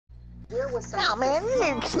Nah, man, you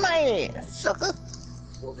need to kiss my ass, sucker.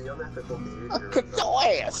 Kick your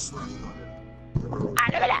ass.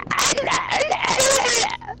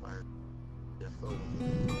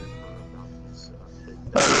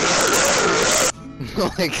 Oh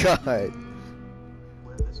my god.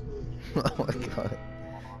 Oh my god.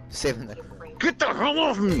 Saving that. Get the hell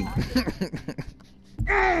off me!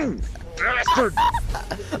 Bastard!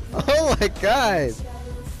 Oh my god!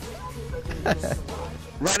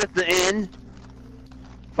 Right at the end.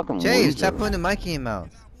 Fucking Jay, loser. stop putting the mic in your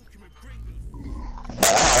mouth.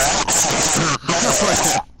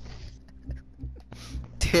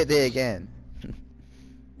 Did it again.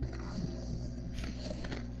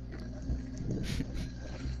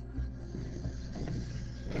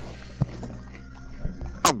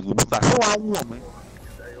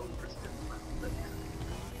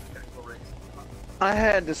 I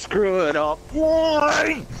had to screw it up.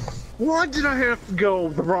 Why? Why did I have to go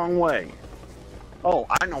the wrong way? Oh,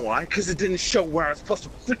 I know why. Because it didn't show where I was supposed to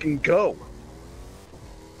freaking go.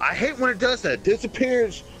 I hate when it does that. It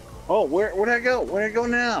disappears. Oh, where'd I go? Where'd I go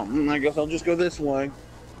now? I guess I'll just go this way.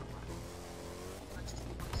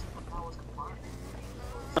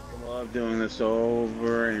 I love doing this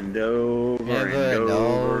over and over and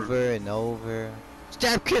over and over.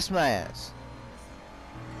 Stop kiss my ass.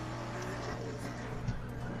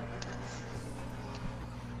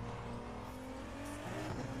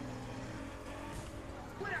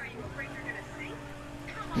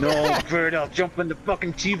 No, Bird, I'll jump in the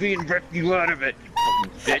fucking TV and rip you out of it, you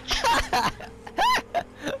fucking bitch.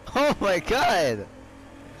 Oh my god.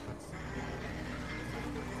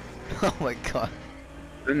 Oh my god.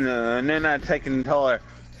 And then I take and tell her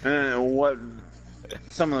what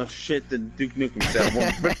some of the shit that Duke Nukem said.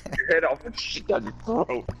 We'll rip your head off and shit down your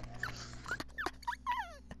throat.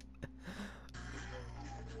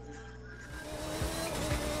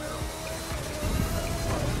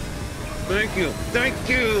 Thank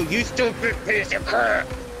you, you stupid piece of crap!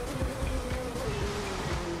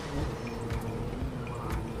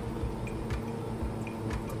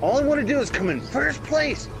 All I want to do is come in first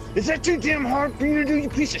place! Is that too damn hard for you to do, you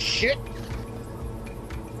piece of shit?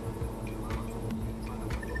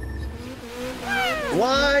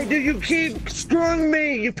 Why do you keep screwing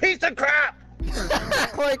me, you piece of crap? Oh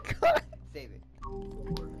my god. Save it.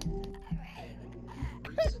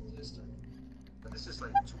 This is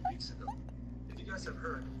like 2 weeks ago. If you guys have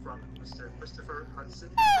heard from Mr. Christopher Hudson,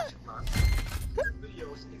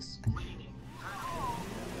 videos explaining how.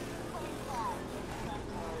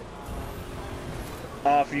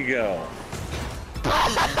 Off you go.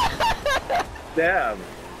 Dab.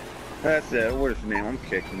 That's it. What's his name? I'm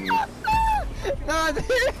kicking you. No,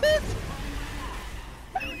 this.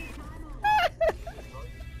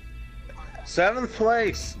 7th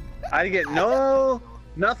place. I get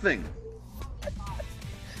nothing.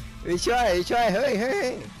 We try,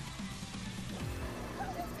 hurry.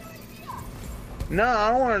 No,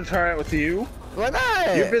 I don't want to try it with you. Why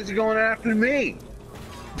not? You're busy going after me.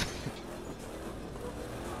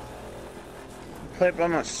 Play it by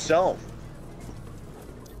myself.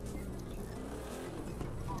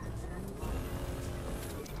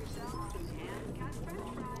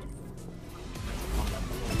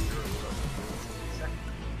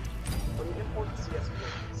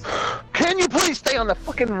 Can you please stay on the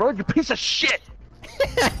fucking road, you piece of shit?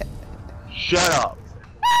 Shut up.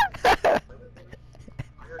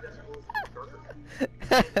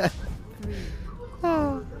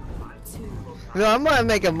 No, I'm gonna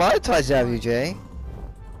make a montage out of you, Jay.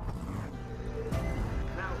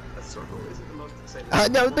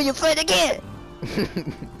 No, but you're fighting again!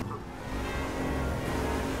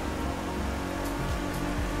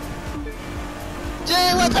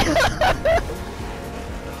 Jay, what the?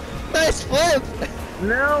 Nice flip!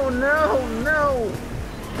 No.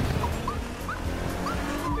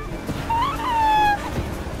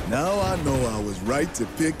 Now I know I was right to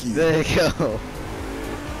pick you. There you go.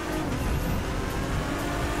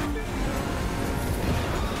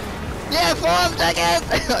 Yeah, 4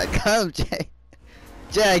 seconds! I got him, Jay.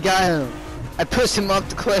 Jay, I got him. I pushed him off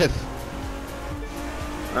the cliff.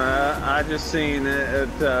 I just seen it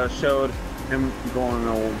showed him going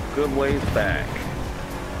a good ways back.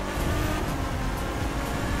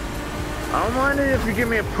 I don't mind it if you give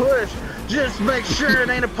me a push. Just make sure it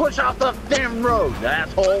ain't a push off the damn road,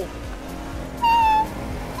 asshole.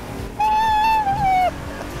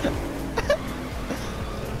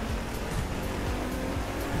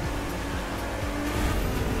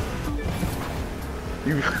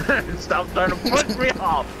 You stop trying to push me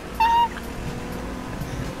off.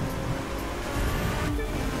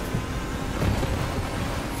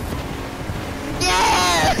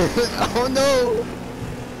 Yeah! Oh no!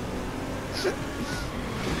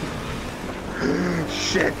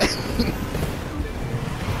 Shit!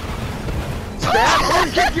 Stab!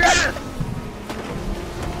 Oh, kick your ass!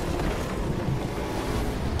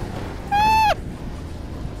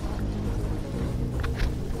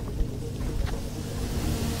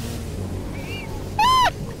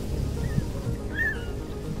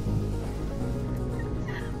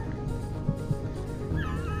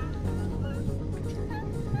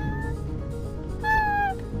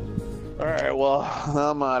 Alright, well,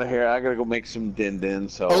 I'm out of here. I gotta go make some din-din,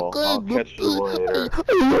 so I'll catch you later.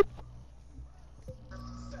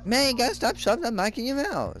 Man, you gotta stop shoving that mic in your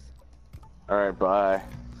mouth. Alright, bye.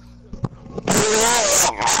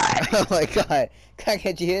 Oh my god.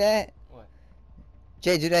 Can't you hear that? What?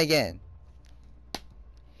 Jay, do that again.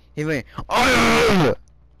 He went, oh!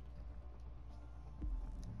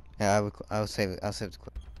 Yeah, I'll save it. I'll save the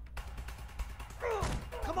clip.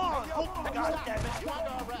 Come on, open, goddammit!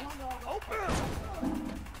 Open!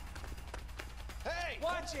 Hey,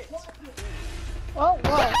 watch it! Oh,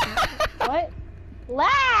 whoa. What?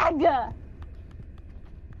 Lag!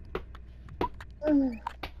 Is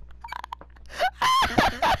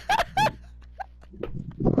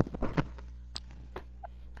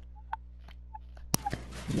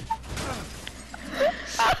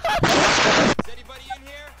anybody in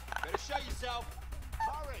here? Better show yourself.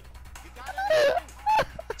 Hurry! You got anything?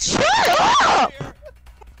 Shut up!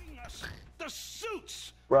 The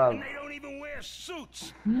suits! Bro. And they don't even wear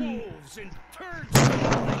suits! Wolves and turds!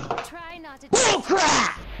 Try not to.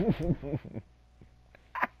 Bullcrap!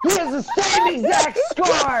 He has the same exact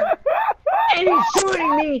scar! And he's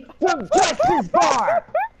shooting me from just his bar!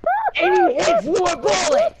 And he hits more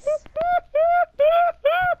bullets!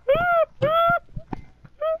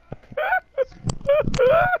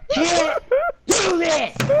 Can't do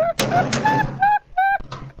this!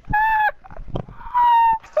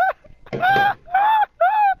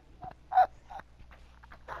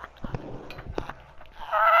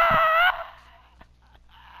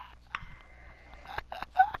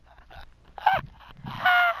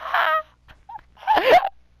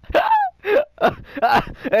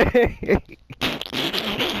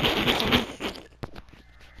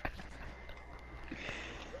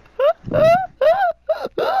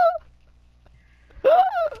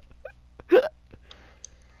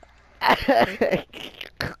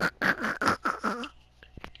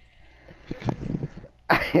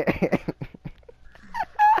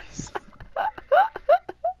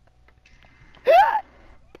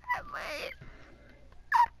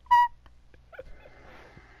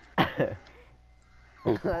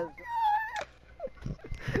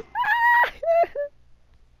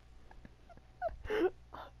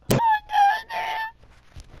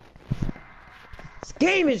 This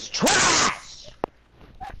game is trash!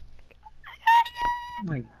 Oh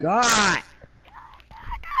my god!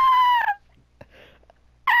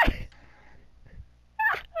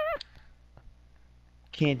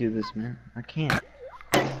 Can't do this, man. I can't.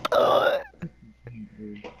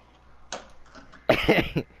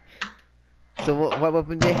 So what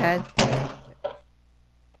weapon they had?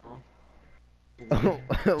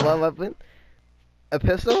 What weapon? A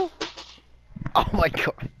pistol? Oh my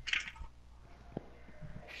god.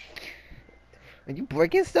 Are you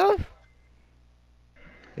breaking stuff?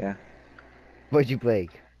 Yeah, What'd you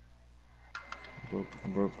break?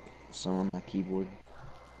 broke some on my keyboard.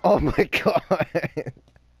 Oh my god.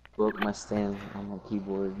 Broke my stand on my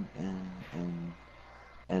keyboard, and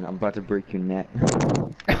I'm about to break your neck.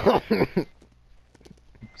 I'm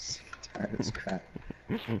sick and tired of this crap.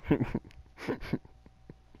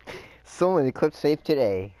 So many clips saved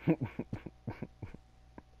today.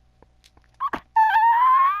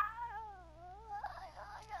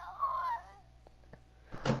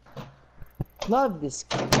 Love this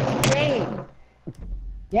game!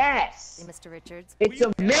 Yes! Mr. Richards. It's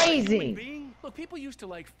amazing! Being? Look, people used to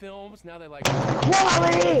like films, now they like...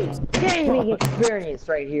 Quality! Gaming experience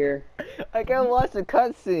right here. I can't watch the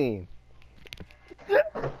cutscene.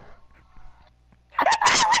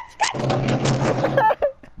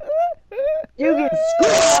 You can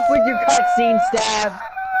screw off with your cutscene, Stab!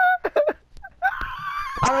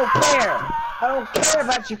 I don't care! I don't care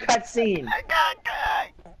about your cutscene!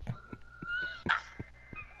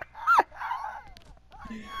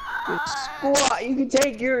 Squaw! You can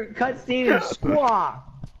take your cutscene and squaw!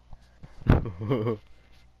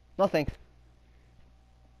 No thanks.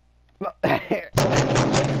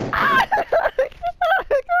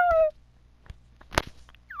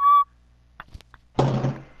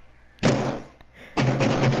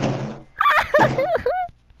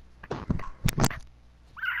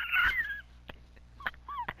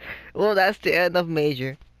 Well, that's the end of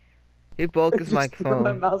Major. He broke his Just threw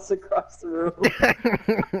my microphone. mouse across the room.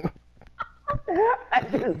 I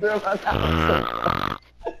just threw my mouse.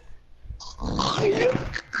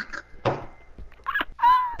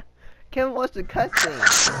 Kevin wants the cutscene.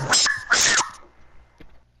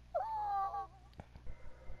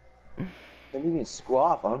 Maybe you can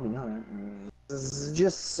squawk. I don't know. This is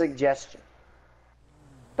just a suggestion.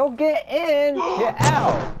 Don't get in, get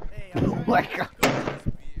out. Oh my god.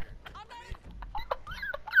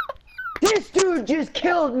 This dude just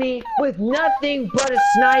killed me with nothing but a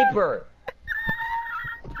sniper.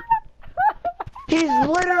 He's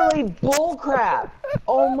literally bullcrap.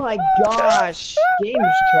 Oh my gosh.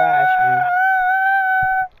 Game's trash, man.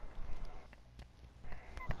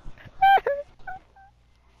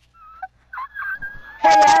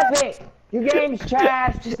 Hey, Epic! Your game's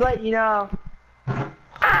trash, just let you know.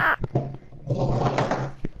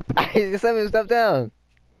 He's set himself down.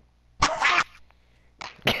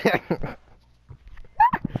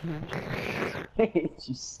 I hate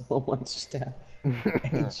you so much, Steph. I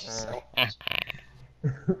hate you so much.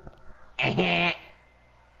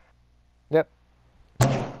 Yep.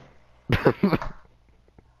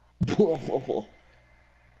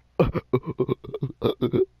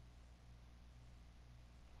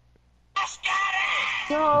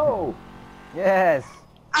 No! Yes.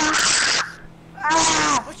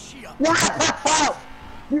 What's she up? No!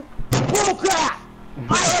 You bullcrap!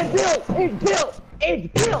 I am built! It's built! It's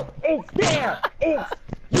built! It's there! It's...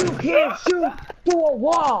 You can't shoot through a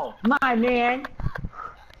wall, my man!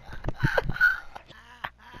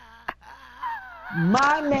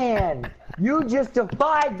 My man! You just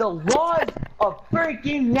defied the laws of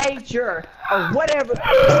freaking nature, or whatever.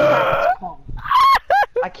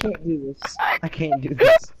 I can't do this. I can't do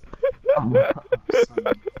this. I'm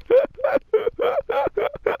sorry.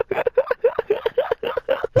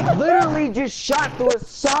 Literally just shot through a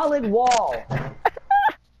solid wall.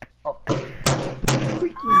 Oh,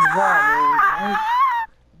 freaking wall, man.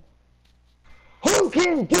 Who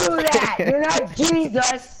can do that? You're not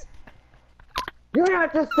Jesus. You're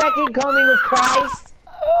not the second coming of Christ.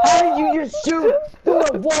 How did you just shoot through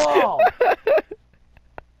a wall?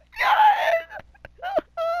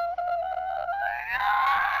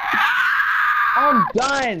 I'm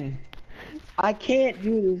done. I can't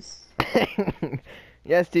do this.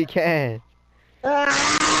 Yes, you can.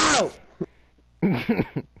 Ow!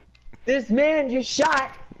 This man just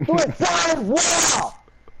shot through a solid wall.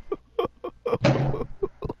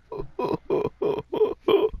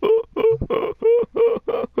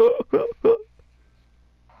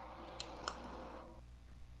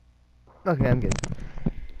 Okay, I'm good.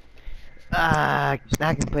 Now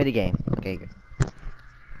I can play the game. Okay, good.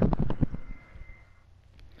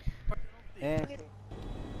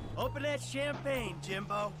 Open that champagne,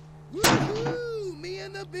 Jimbo. Woohoo! Me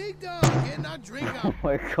and the big dog getting our drink Oh up.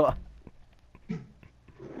 my god.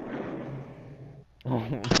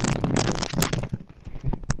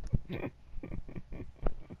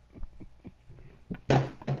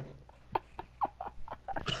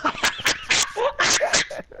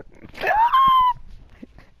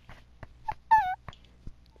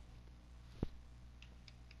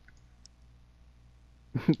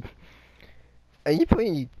 Are you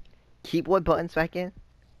putting your keyboard buttons back in?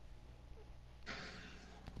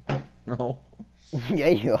 No. Yeah,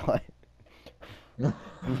 you are.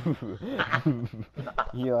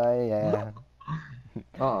 You are, yeah.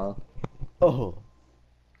 Oh.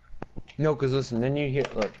 No, cause listen, then you hear,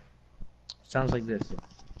 look. Sounds like this.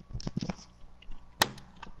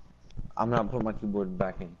 I'm not putting my keyboard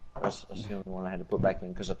back in. That's the only one I had to put back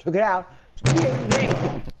in, cause I took it out.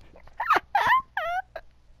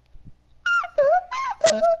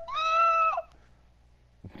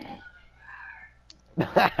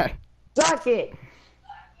 Suck it.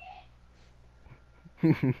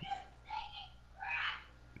 You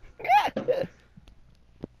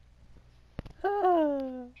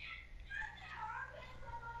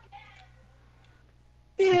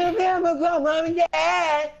never come home,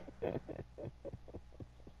 Dad.